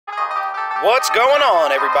What's going on,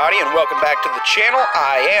 everybody, and welcome back to the channel.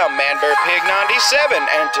 I am ManBearPig97,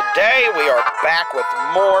 and today we are back with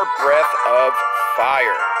more Breath of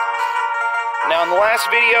Fire. Now, in the last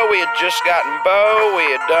video, we had just gotten Bo. We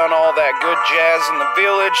had done all that good jazz in the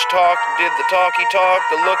village, did the talky talk,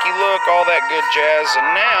 the looky look, all that good jazz,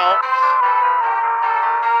 and now...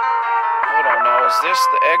 Hold on, now, is this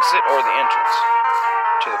the exit or the entrance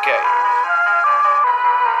to the cave?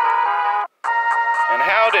 And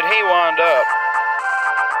how did he wind up?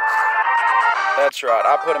 That's right,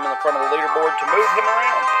 I put him in the front of the leaderboard to move him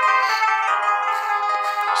around.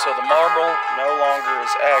 So the marble no longer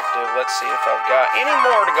is active. Let's see if I've got any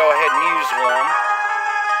more to go ahead and use one.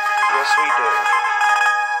 Yes, we do.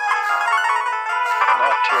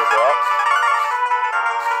 Not teardrop.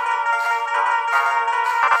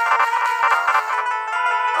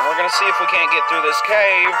 And we're going to see if we can't get through this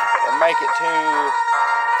cave and make it to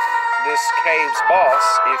this cave's boss,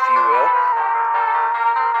 if you will.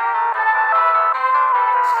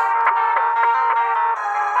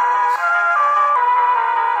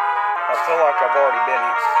 I feel like I've already been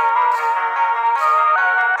here.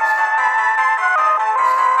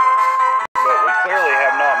 But we clearly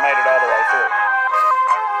have not made it all the way through.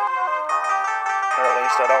 Or at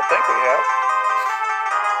least I don't think we have.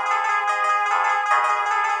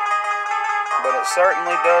 But it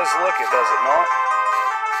certainly does look it, does it not?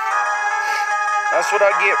 That's what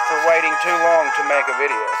I get for waiting too long to make a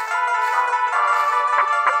video.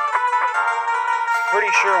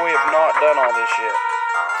 Pretty sure we have not done all this yet.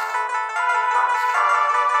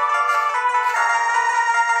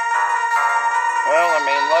 Well, I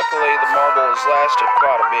mean, luckily the marble has lasted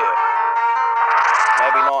quite a bit.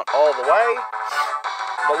 Maybe not all the way,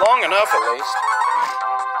 but long enough at least.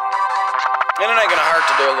 And it ain't gonna hurt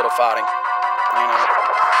to do a little fighting, you know.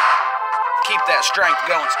 Keep that strength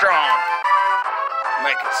going strong.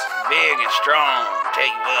 Make us big and strong, tell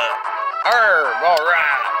you what. Herb,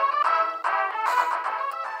 alright.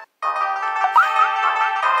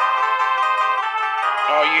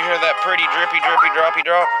 Oh, you hear that pretty drippy, drippy, droppy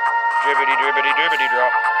drop? Drippity, drippity, drippity drop.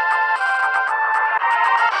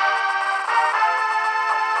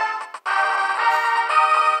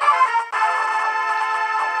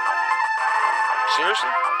 Seriously?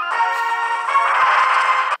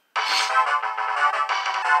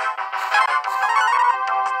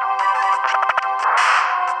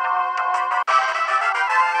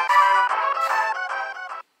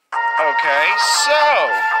 Okay, so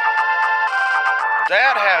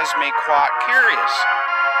that has me quite curious.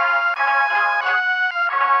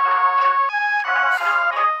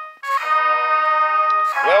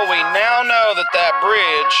 Well, we now know that that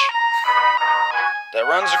bridge that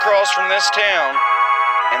runs across from this town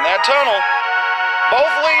and that tunnel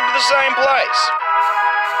both lead to the same place.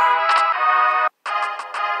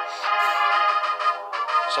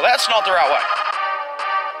 So that's not the right way.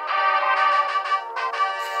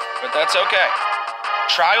 But that's okay.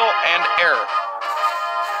 Trial and error.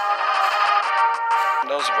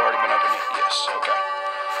 Those have already been opened yet. Yes, okay.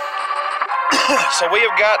 So we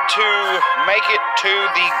have got to make it to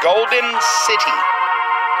the Golden City.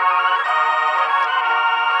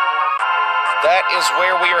 That is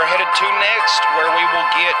where we are headed to next, where we will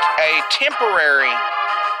get a temporary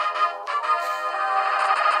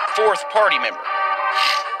fourth party member.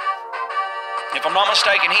 If I'm not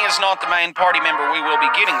mistaken, he is not the main party member we will be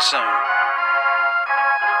getting soon.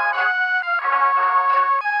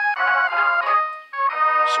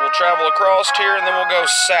 So we'll travel across here and then we'll go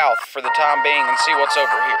south for the time being and see what's over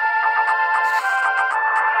here.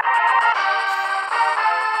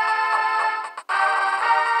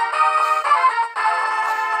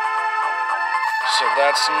 So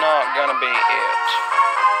that's not gonna be it.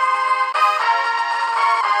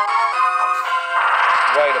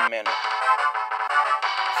 Wait a minute.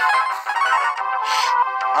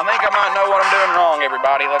 I think I might know what I'm doing wrong,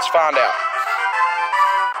 everybody. Let's find out.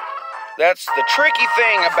 That's the tricky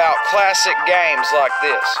thing about classic games like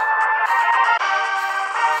this.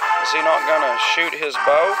 Is he not gonna shoot his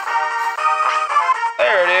bow?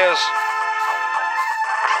 There it is.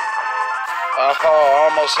 Oh,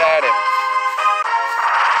 almost had him.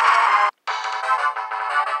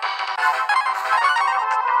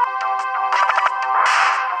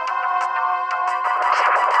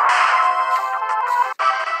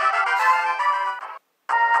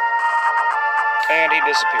 And he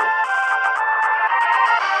disappeared.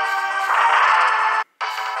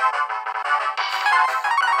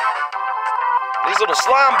 These little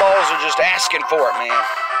slime balls are just asking for it, man.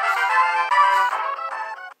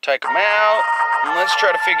 Take them out, and let's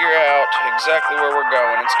try to figure out exactly where we're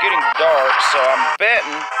going. It's getting dark, so I'm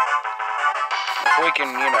betting if we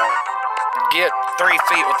can, you know, get 3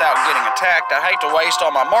 feet without getting attacked. I hate to waste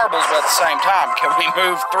all my marbles, but at the same time, can we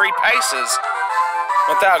move 3 paces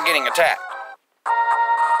without getting attacked?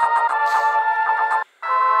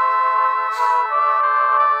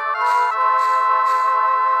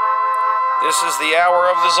 This is the hour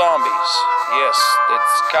of the zombies. Yes,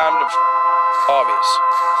 it's kind of obvious.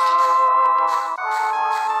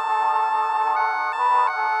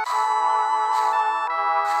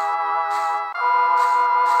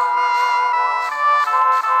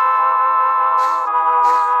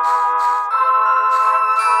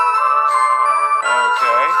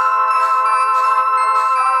 Okay.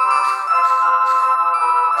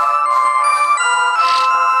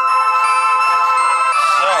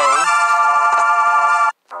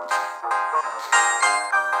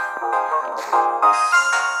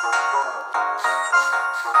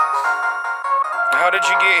 How did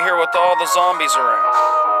you get here with all the zombies around?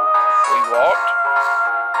 We walked.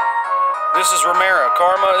 This is Romero.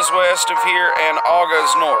 Karma is west of here and Aga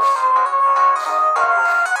is north.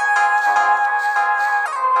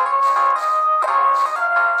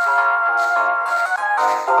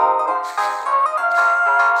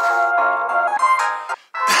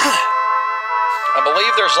 I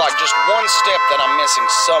believe there's like just one step that I'm missing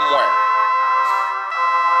somewhere.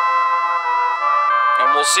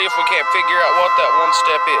 And we'll see if we can't figure out what that one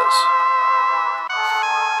step is.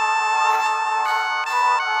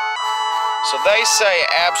 So they say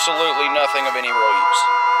absolutely nothing of any real use.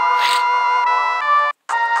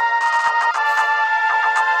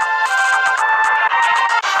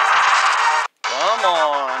 Come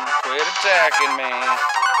on, quit attacking me.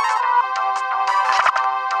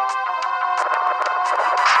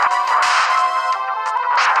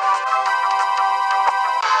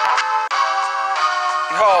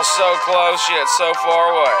 Oh, so close yet so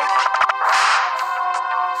far away.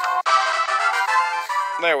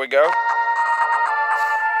 There we go.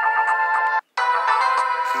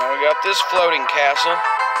 Now we got this floating castle.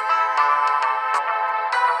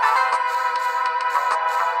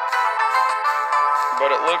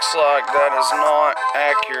 But it looks like that is not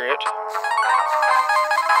accurate.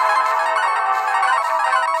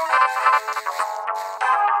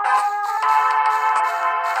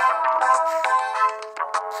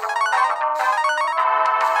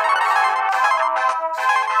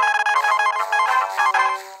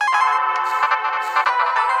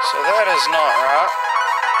 So that is not right.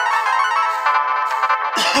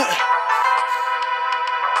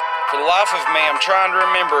 For the life of me, I'm trying to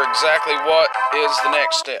remember exactly what is the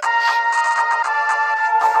next step.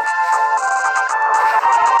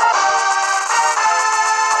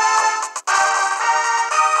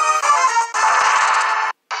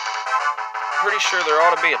 Pretty sure there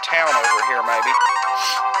ought to be a town over here, maybe.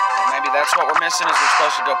 And maybe that's what we're missing, is we're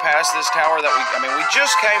supposed to go past this tower that we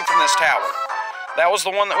just came from this tower. That was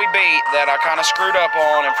the one that we beat that I kind of screwed up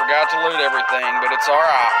on and forgot to loot everything, but it's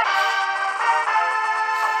alright.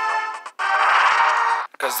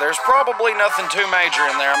 Because there's probably nothing too major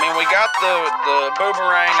in there. I mean, we got the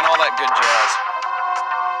boomerang and all that good jazz.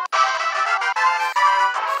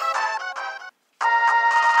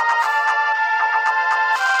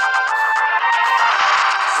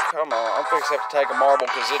 Come on, I'm fixing to have to take a marble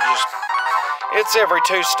because it's every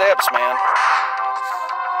 2 steps, man.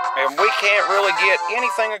 And we can't really get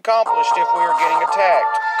anything accomplished if we are getting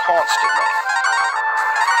attacked constantly.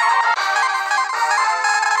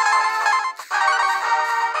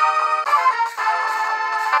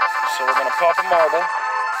 So we're going to pop a marble.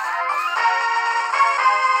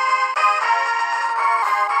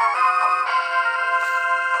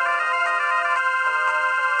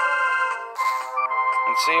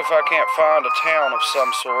 And see if I can't find a town of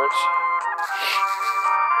some sorts.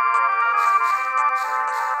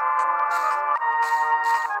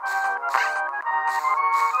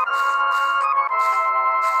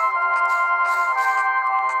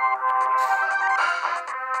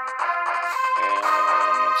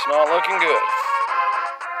 It's not looking good.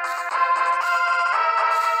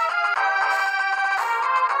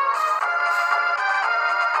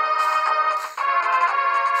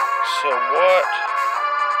 So what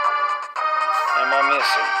am I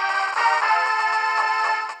missing?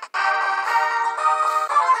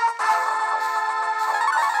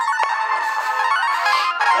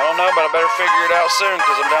 I don't know, but I better figure it out soon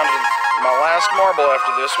because I'm down to my last marble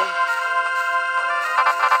after this one.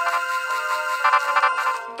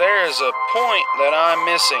 There is a point that I'm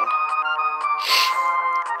missing,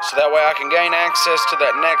 so that way I can gain access to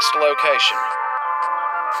that next location.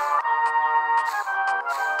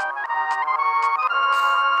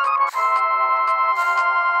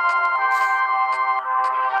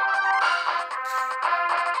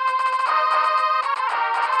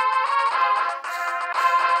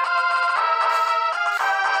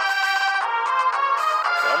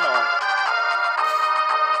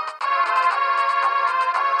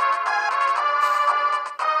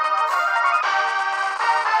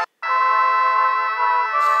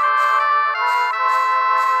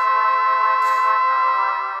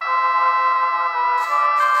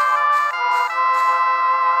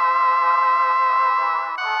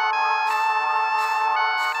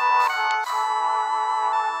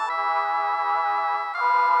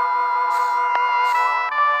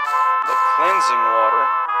 cleansing water.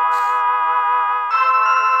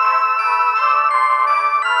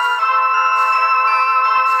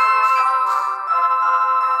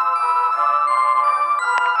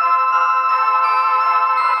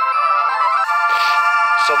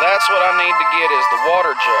 So that's what I need to get, is the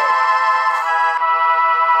water jug.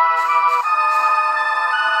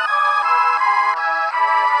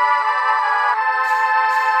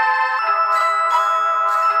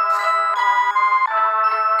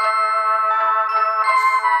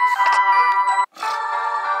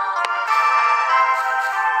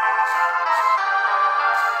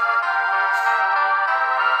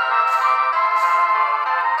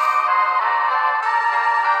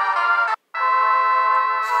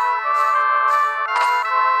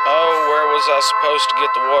 Oh, where was I supposed to get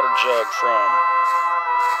the water jug from?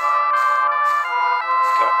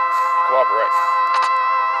 Cooperate.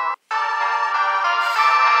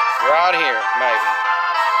 Right here, maybe.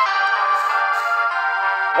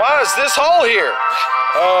 Why is this hole here?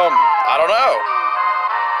 I don't know.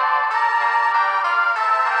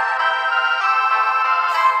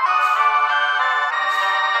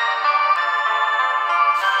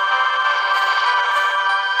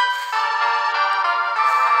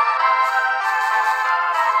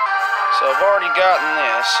 So I've already gotten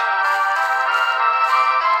this.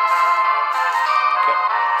 Okay.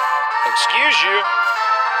 Excuse you.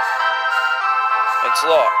 It's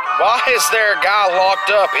locked. Why is there a guy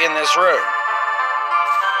locked up in this room?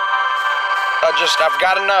 I've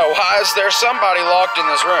got to know. Why is there somebody locked in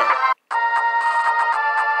this room?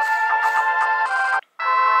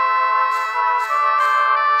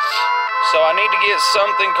 So I need to get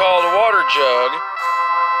something called a water jug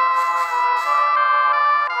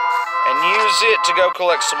and use it to go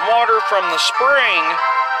collect some water from the spring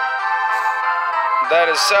that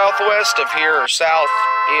is southwest of here, or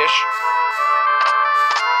south-ish.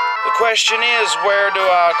 The question is, where do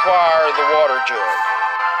I acquire the water jug?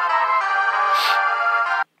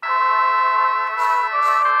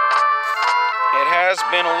 It has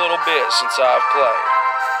been a little bit since I've played.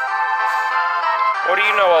 What do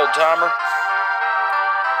you know, old-timer?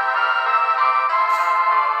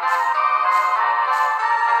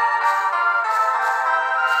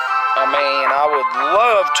 I mean, I would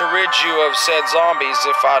love to rid you of said zombies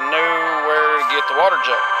if I knew where to get the water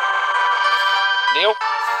jug. Deal?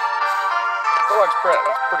 I feel like it's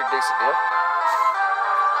a pretty decent deal.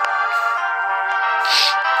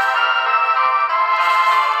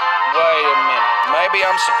 Wait a minute. Maybe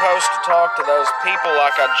I'm supposed to talk to those people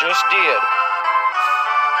like I just did.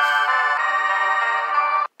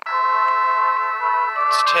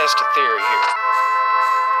 Let's test a theory here.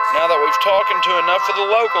 Now that we've talked to enough of the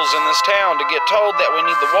locals in this town to get told that we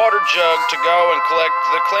need the water jug to go and collect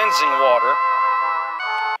the cleansing water,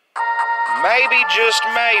 maybe, just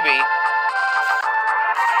maybe,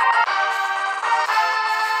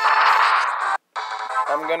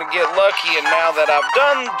 I'm gonna get lucky, and now that I've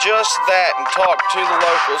done just that and talked to the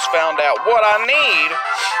locals, found out what I need,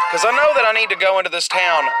 because I know that I need to go into this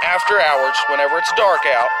town after hours whenever it's dark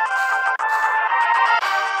out,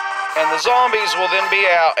 and the zombies will then be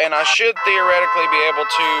out, and I should theoretically be able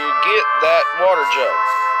to get that water jug.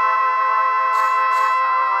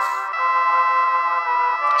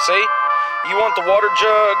 See? You want the water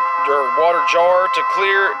jug, or water jar, to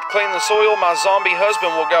clean the soil, my zombie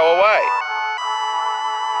husband will go away.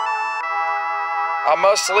 I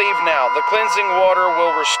must leave now. The cleansing water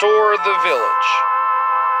will restore the village.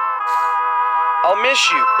 I'll miss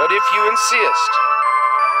you, but if you insist.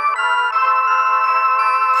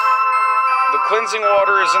 The cleansing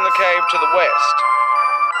water is in the cave to the west.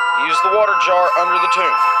 Use the water jar under the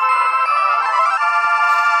tomb.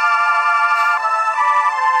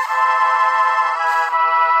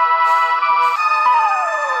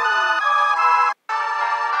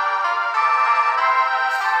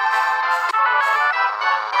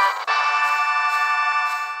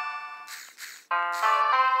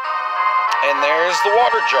 And there's the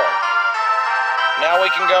water jar. Now we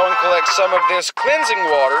can go and collect some of this cleansing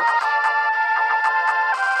water.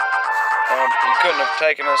 You couldn't have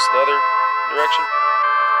taken us the other direction.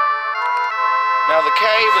 Now the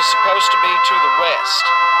cave is supposed to be to the west.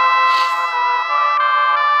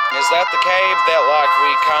 Is that the cave that, like,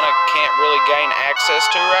 we kind of can't really gain access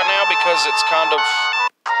to right now because it's kind of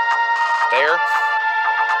there?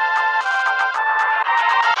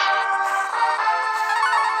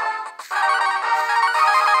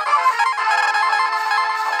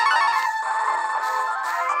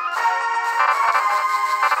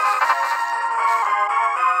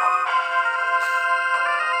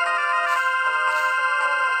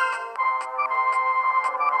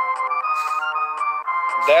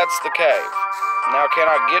 That's the cave. Now, can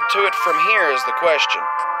I get to it from here is the question.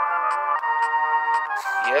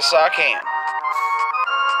 Yes, I can.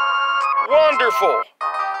 Wonderful.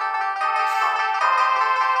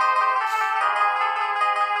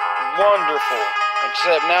 Wonderful.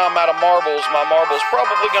 Except now I'm out of marbles. My marble's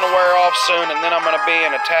probably going to wear off soon, and then I'm going to be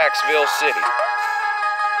in a Taxville City.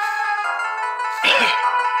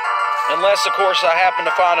 Unless, of course, I happen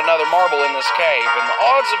to find another marble in this cave, and the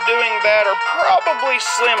odds of doing that are probably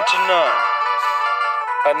slim to none.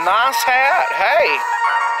 A nice hat? Hey,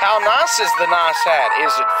 how nice is the nice hat?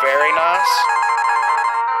 Is it very nice?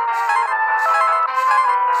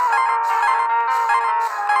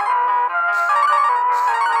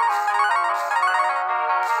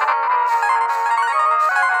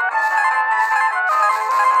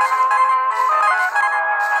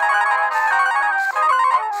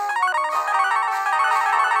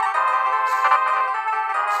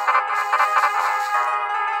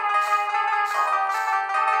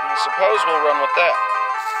 I suppose we'll run with that.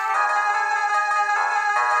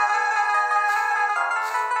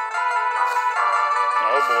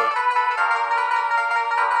 Oh boy.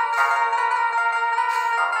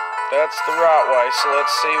 That's the right way, so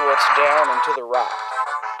let's see what's down and to the right.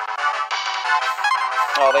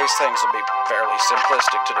 Oh, these things will be fairly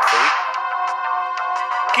simplistic to defeat.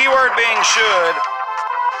 Keyword being should.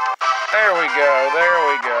 There we go, there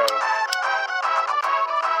we go.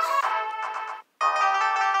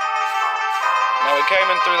 Now we came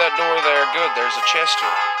in through that door there. Good, there's a chest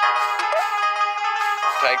here.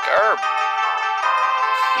 Take herb.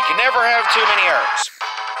 You can never have too many herbs.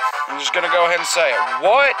 I'm just going to go ahead and say it.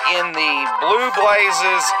 What in the blue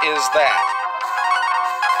blazes is that?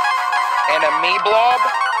 An amoebob?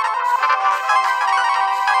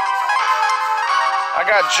 I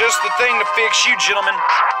got just the thing to fix you, gentlemen.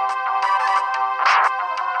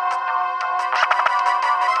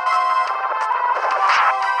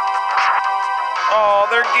 Oh,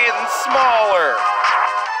 they're getting smaller.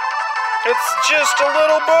 It's just a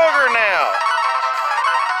little booger now.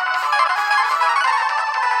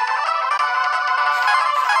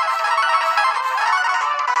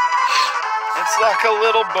 It's like a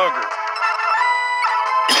little booger.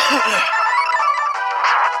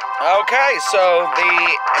 Okay, so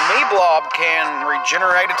the amoebob can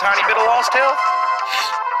regenerate a tiny bit of lost health.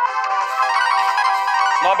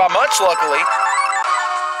 Not by much, luckily.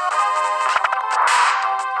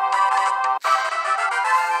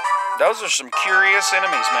 Those are some curious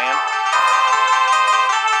enemies, man.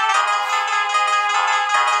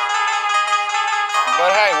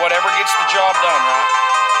 But hey, whatever gets the job done, right?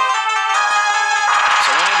 So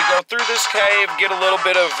we need to go through this cave, get a little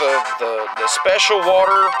bit of the special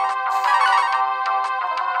water.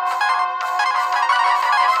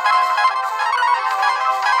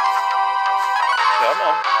 Come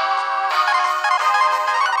on.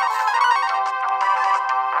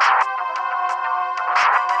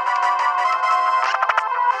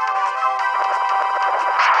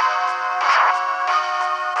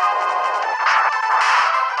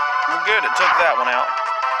 We're good, it took that one out.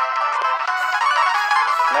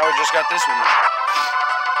 Now we just got this one now.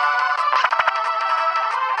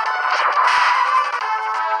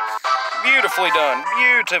 Beautifully done,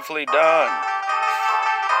 beautifully done.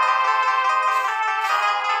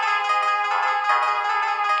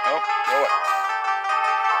 Oh, go away.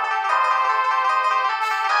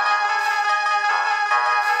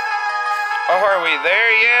 Oh, are we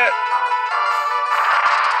there yet?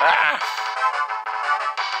 Ah!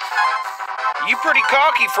 You pretty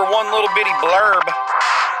cocky for one little bitty blurb.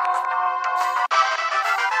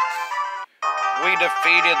 We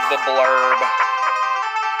defeated the blurb.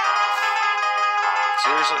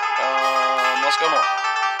 Seriously? Let's go north.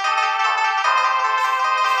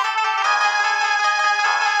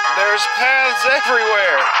 There's paths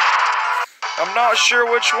everywhere. I'm not sure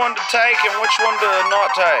which one to take and which one to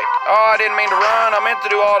not take. Oh, I didn't mean to run. I meant to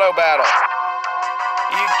do auto battle.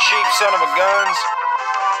 You cheap son of a guns.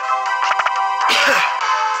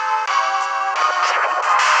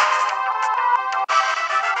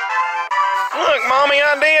 Look, Mommy,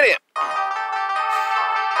 I did it.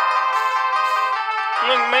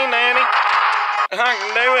 Look at me, Nanny. I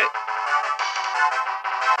can do it.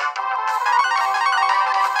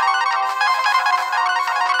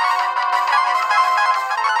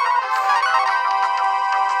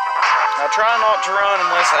 I try not to run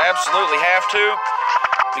unless I absolutely have to,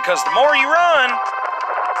 because the more you run,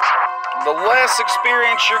 the less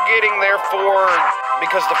experience you're getting, therefore,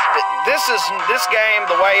 because this game,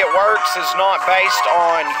 the way it works, is not based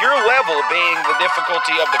on your level being the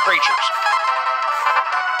difficulty of the creatures.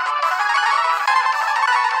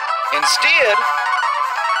 Instead,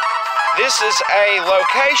 This is a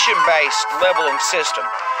location-based leveling system.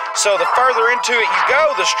 So the further into it you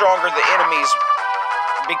go, the stronger the enemies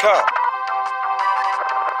become.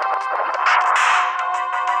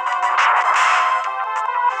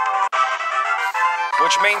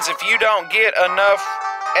 Which means if you don't get enough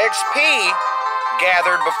XP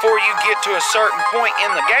gathered before you get to a certain point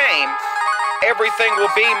in the game, everything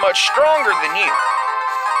will be much stronger than you.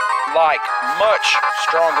 Like, much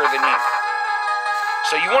stronger than you.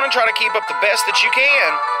 So you want to try to keep up the best that you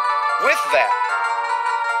can with that.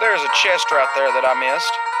 There's a chest right there that I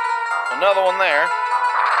missed. Another one there.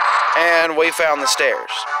 And we found the stairs.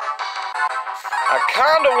 I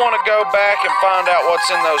kind of want to go back and find out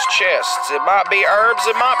what's in those chests. It might be herbs,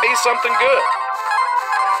 it might be something good.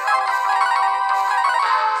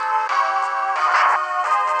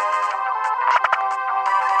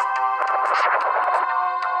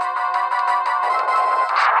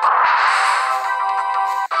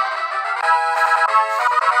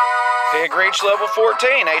 Pig reached level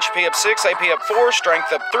 14, HP up 6, AP up 4,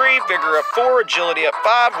 Strength up 3, Vigor up 4, Agility up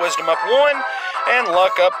 5, Wisdom up 1, and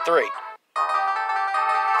Luck up 3.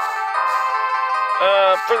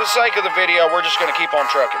 For the sake of the video, we're just going to keep on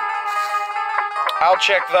trucking. I'll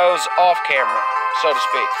check those off camera, so to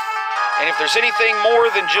speak. And if there's anything more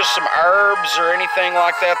than just some herbs or anything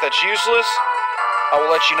like that that's useless, I will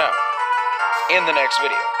let you know in the next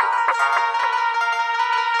video.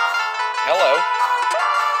 Hello.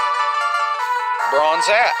 Bronze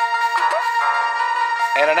hat.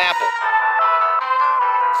 And an apple.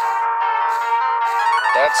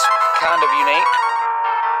 That's kind of unique.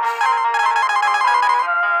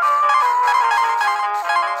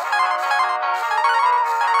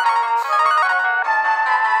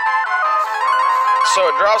 So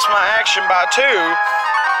it drops my action by 2,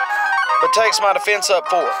 but takes my defense up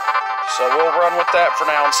 4. So we'll run with that for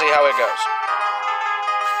now and see how it goes.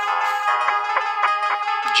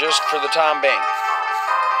 Just for the time being.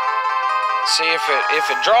 See if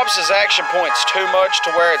it drops his action points too much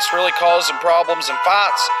to where it's really causing problems in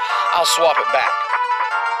fights, I'll swap it back.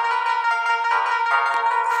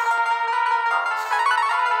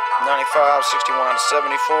 $95, 61 out of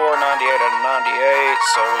 74, 98 out of 98,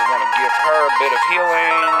 so we want to give her a bit of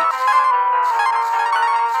healing.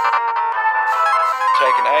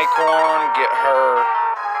 Take an acorn, get her.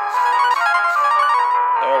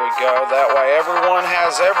 There we go, that way everyone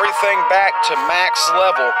has everything back to max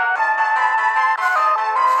level.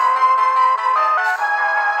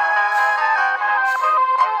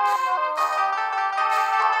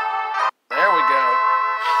 There we go.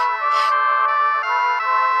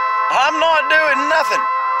 I'm not doing nothing.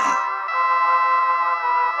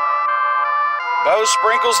 Bo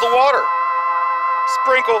sprinkles the water.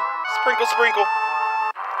 Sprinkle, sprinkle, sprinkle.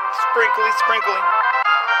 Sprinkly, sprinkly.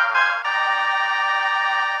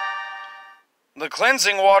 The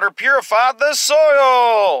cleansing water purified the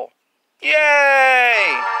soil.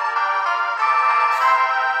 Yay!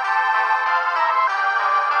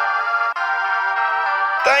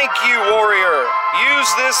 Thank you, warrior.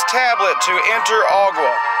 Use this tablet to enter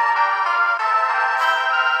Agua.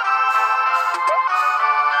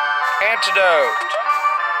 Antidote.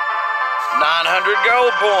 900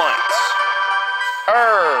 gold points.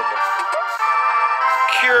 Herb.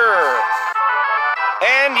 Cure.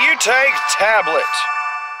 And you take tablet.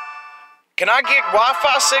 Can I get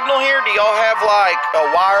Wi-Fi signal here? Do y'all have like a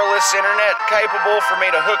wireless internet capable for me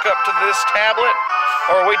to hook up to this tablet?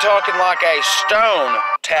 Or are we talking like a stone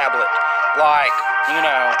tablet? Like, you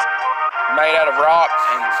know, made out of rock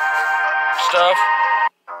and stuff?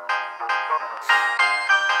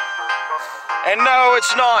 And no,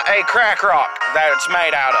 it's not a crack rock that it's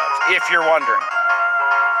made out of, if you're wondering.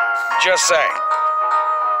 Just saying.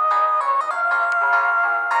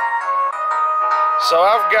 So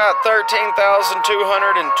I've got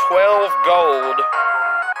 13,212 gold.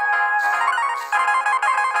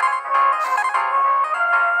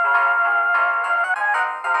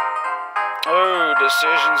 Ooh,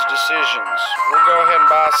 decisions. We'll go ahead and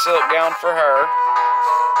buy a silk gown for her.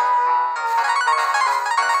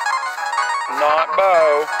 Not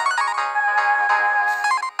Bo.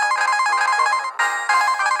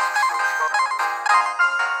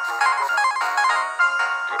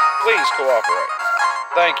 Please cooperate.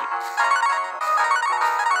 Thank you.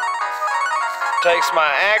 Takes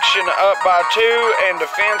my action up by 2 and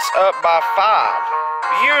defense up by 5.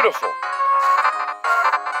 Beautiful.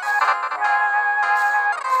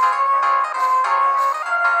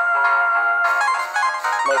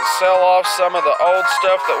 Let's sell off some of the old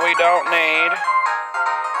stuff that we don't need.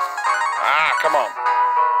 Ah, come on.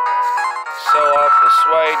 Sell off the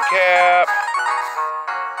suede cap.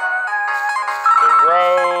 The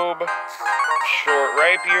robe. short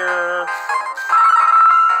rapier,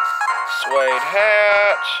 suede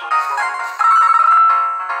hat,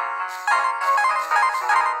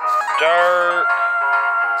 dirk,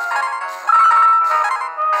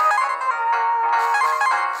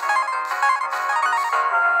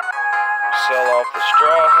 sell off the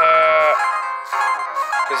straw hat,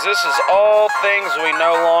 because this is all things we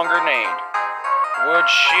no longer need. Wood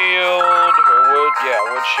shield, or wood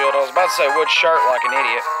shield. I was about to say wood shirt like an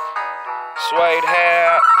idiot. Suede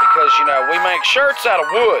hat, because, you know, we make shirts out of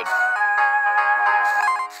wood.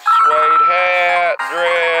 Suede hat,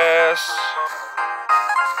 dress.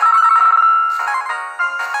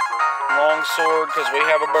 Long sword, because we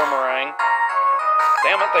have a boomerang.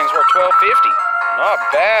 Damn, that thing's worth $12.50. Not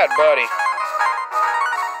bad, buddy.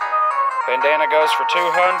 Bandana goes for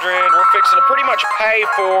 $200. We're fixing to pretty much pay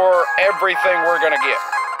for everything we're going to get.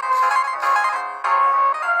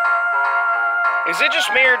 Is it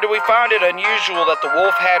just me, or do we find it unusual that the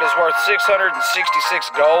wolf hat is worth 666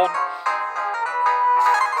 gold?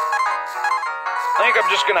 I think I'm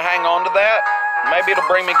just going to hang on to that. Maybe it'll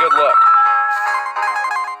bring me good luck.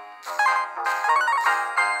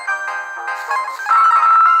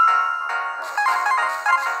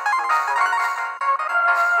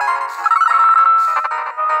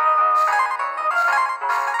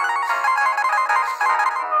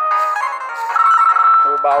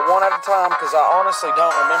 We'll buy one at a time, because I honestly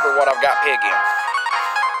don't remember what I've got pig in.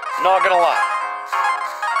 Not gonna lie.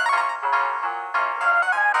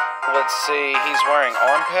 Let's see, he's wearing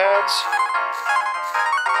arm pads.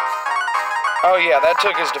 Oh yeah, that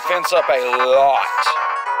took his defense up a lot.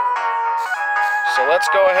 So let's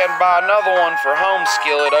go ahead and buy another one for home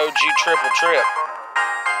skill at OG Triple Trip.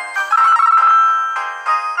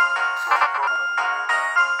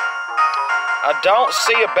 I don't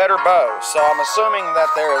see a better bow, so I'm assuming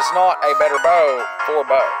that there is not a better bow for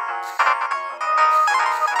bow.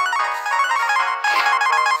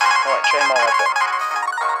 Oh, wait, chain maul right there.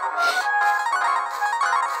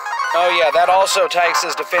 Oh yeah, that also takes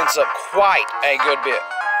his defense up quite a good bit.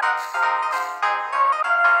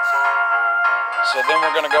 So then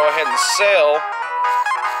we're going to go ahead and sell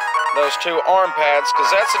those 2 arm pads, because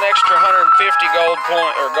that's an extra 150 gold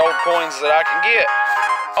coins that I can get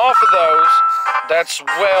off of those. That's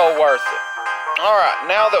well worth it. Alright,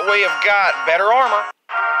 now that we have got better armor,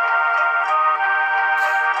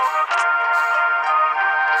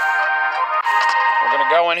 we're going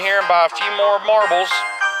to go in here and buy a few more marbles.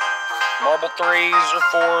 Marble 3s or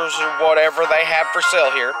 4s or whatever they have for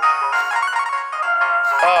sale here.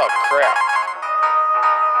 Oh, crap.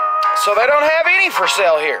 So they don't have any for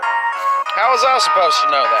sale here. How was I supposed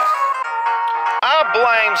to know that? I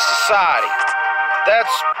blame society.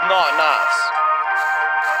 That's not nice.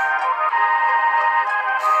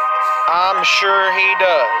 I'm sure he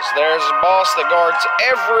does. There's a boss that guards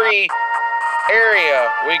every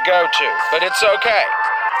area we go to. But it's okay,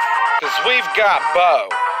 because we've got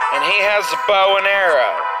Bo, and he has a bow and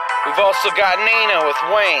arrow. We've also got Nina with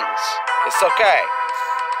wings. It's okay.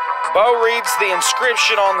 Bo reads the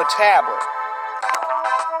inscription on the tablet.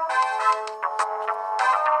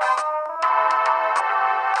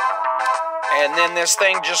 And then this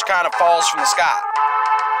thing just kind of falls from the sky.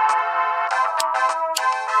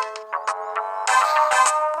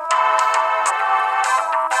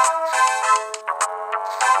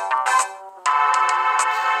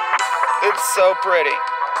 It's so pretty.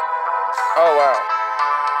 Oh, wow.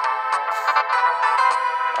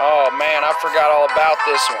 Oh, man, I forgot all about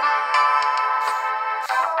this one.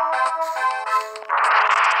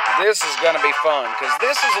 This is going to be fun, because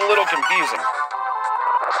this is a little confusing.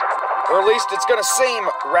 Or at least it's going to seem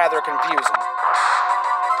rather confusing.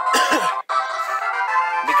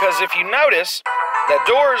 Because if you notice, that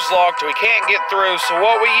door is locked, we can't get through, so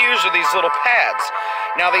what we use are these little pads.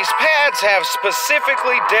 Now, these pads have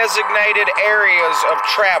specifically designated areas of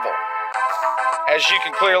travel, as you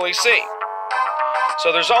can clearly see.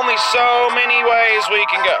 So there's only so many ways we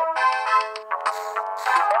can go,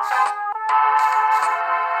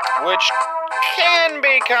 which can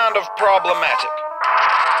be kind of problematic.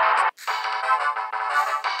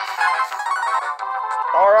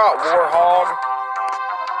 Alright, Warhog.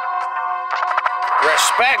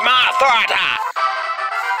 Respect my authority!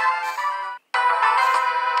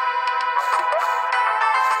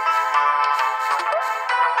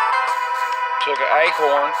 Took an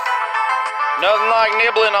acorn. Nothing like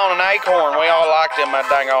nibbling on an acorn. We all like them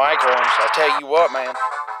dang old acorns. I tell you what, man.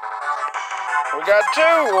 We got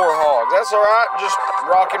 2 Warhogs. That's alright. Just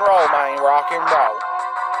rock and roll, man. Rock and roll.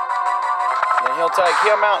 Then he'll take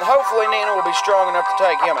him out. And hopefully Nina will be strong enough to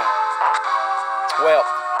take him out. Well,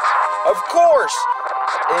 of course,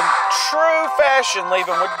 in true fashion,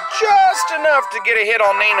 leaving with just enough to get a hit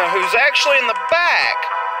on Nina, who's actually in the back,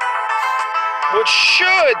 which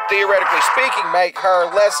should, theoretically speaking, make her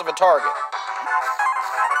less of a target.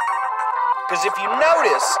 Because if you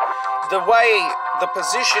notice the way the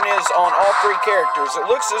position is on all three characters, it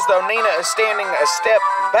looks as though Nina is standing a step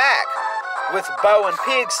back, with Bo and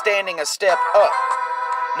Pig standing a step up.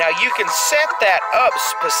 Now you can set that up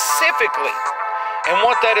specifically, and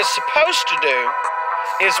what that is supposed to do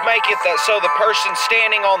is make it that so the person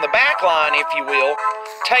standing on the back line, if you will,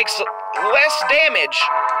 takes less damage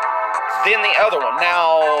than the other one.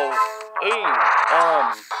 Now,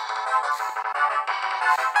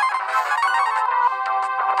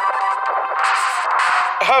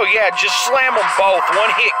 oh yeah, just slam them both,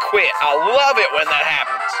 one hit quit. I love it when that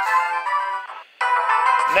happens.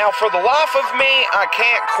 Now, for the life of me, I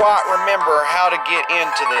can't quite remember how to get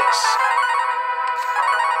into this.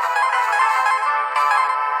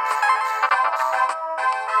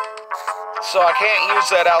 So I can't use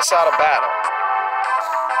that outside of battle.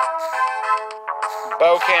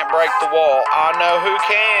 Bo can't break the wall. I know who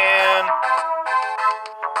can.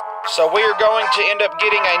 So we are going to end up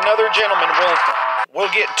getting another gentleman.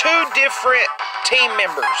 We'll get two different team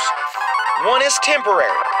members. One is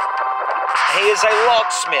temporary. He is a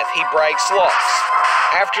locksmith. He breaks locks.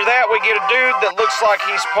 After that, we get a dude that looks like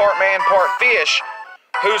he's part man, part fish,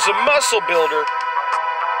 who's a muscle builder,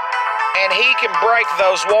 and he can break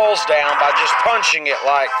those walls down by just punching it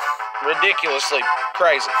like ridiculously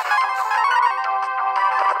crazy.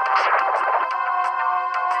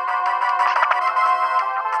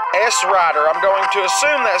 S-Rider, I'm going to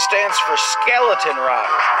assume that stands for Skeleton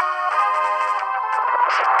Rider.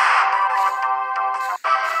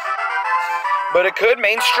 But it could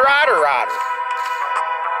mean Strider Rider.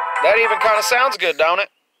 That even kind of sounds good, don't it?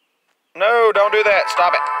 No, don't do that.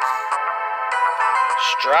 Stop it.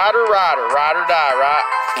 Strider Rider, ride or die, right?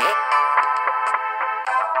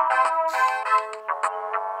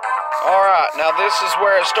 Alright, now this is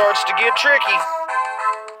where it starts to get tricky.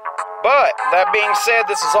 But, that being said,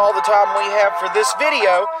 this is all the time we have for this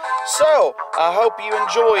video. So, I hope you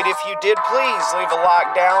enjoyed. If you did, please leave a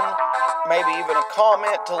like down, maybe even a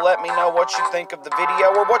comment to let me know what you think of the video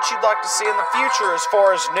or what you'd like to see in the future as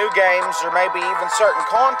far as new games or maybe even certain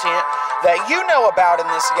content that you know about in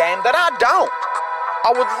this game that I don't. I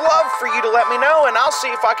would love for you to let me know, and I'll see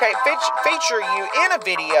if I can't feature you in a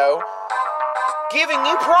video giving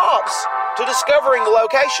you props to discovering the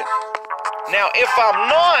location. Now, if I'm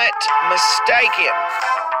not mistaken,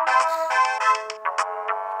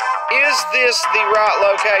 is this the right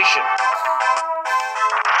location?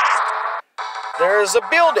 There is a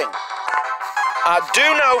building. I do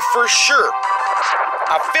know for sure.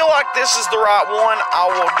 I feel like this is the right one. I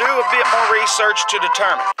will do a bit more research to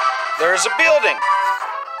determine. There is a building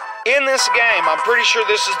in this game. I'm pretty sure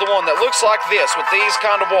this is the one that looks like this with these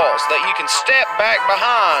kind of walls that you can step back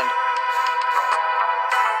behind.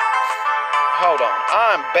 Hold on.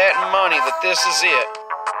 I'm betting money that this is it.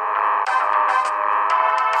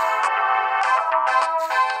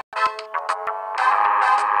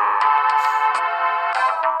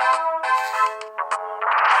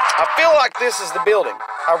 I feel like this is the building.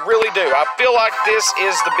 I really do. I feel like this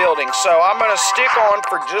is the building. So I'm going to stick on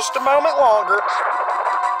for just a moment longer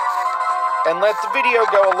and let the video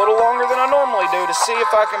go a little longer than I normally do to see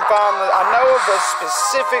if I can find I know of a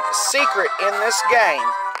specific secret in this game.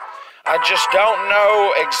 I just don't know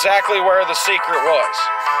exactly where the secret was.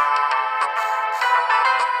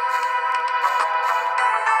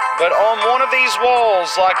 But on one of these walls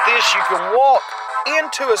like this, you can walk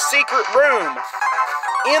into a secret room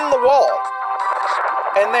in the wall.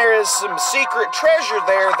 And there is some secret treasure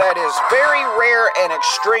there that is very rare and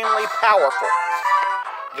extremely powerful.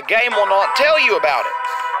 The game will not tell you about it.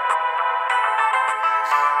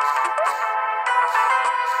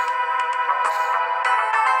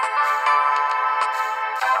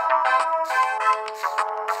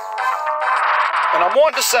 And I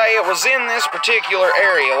want to say it was in this particular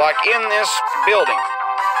area, like in this building.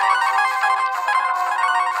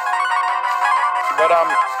 But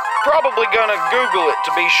I'm probably gonna Google it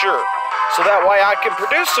to be sure, so that way I can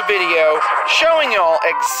produce a video showing y'all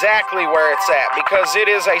exactly where it's at, because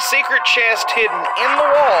it is a secret chest hidden in the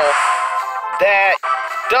wall that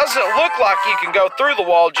doesn't look like you can go through the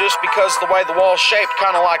wall just because the way the wall's shaped,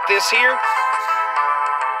 kind of like this here.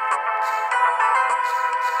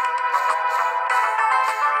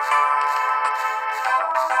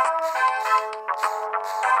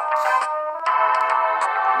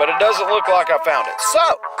 But it doesn't look like I found it. So,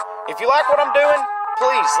 if you like what I'm doing,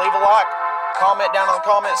 please leave a like, Comment down in the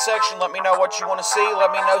comment section. Let me know what you want to see.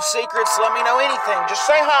 Let me know secrets. Let me know anything. Just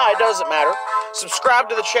say hi. It doesn't matter. Subscribe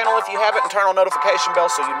to the channel if you haven't and turn on notification bell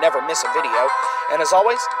so you never miss a video. And as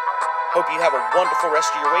always, hope you have a wonderful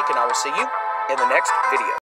rest of your week, and I will see you in the next video.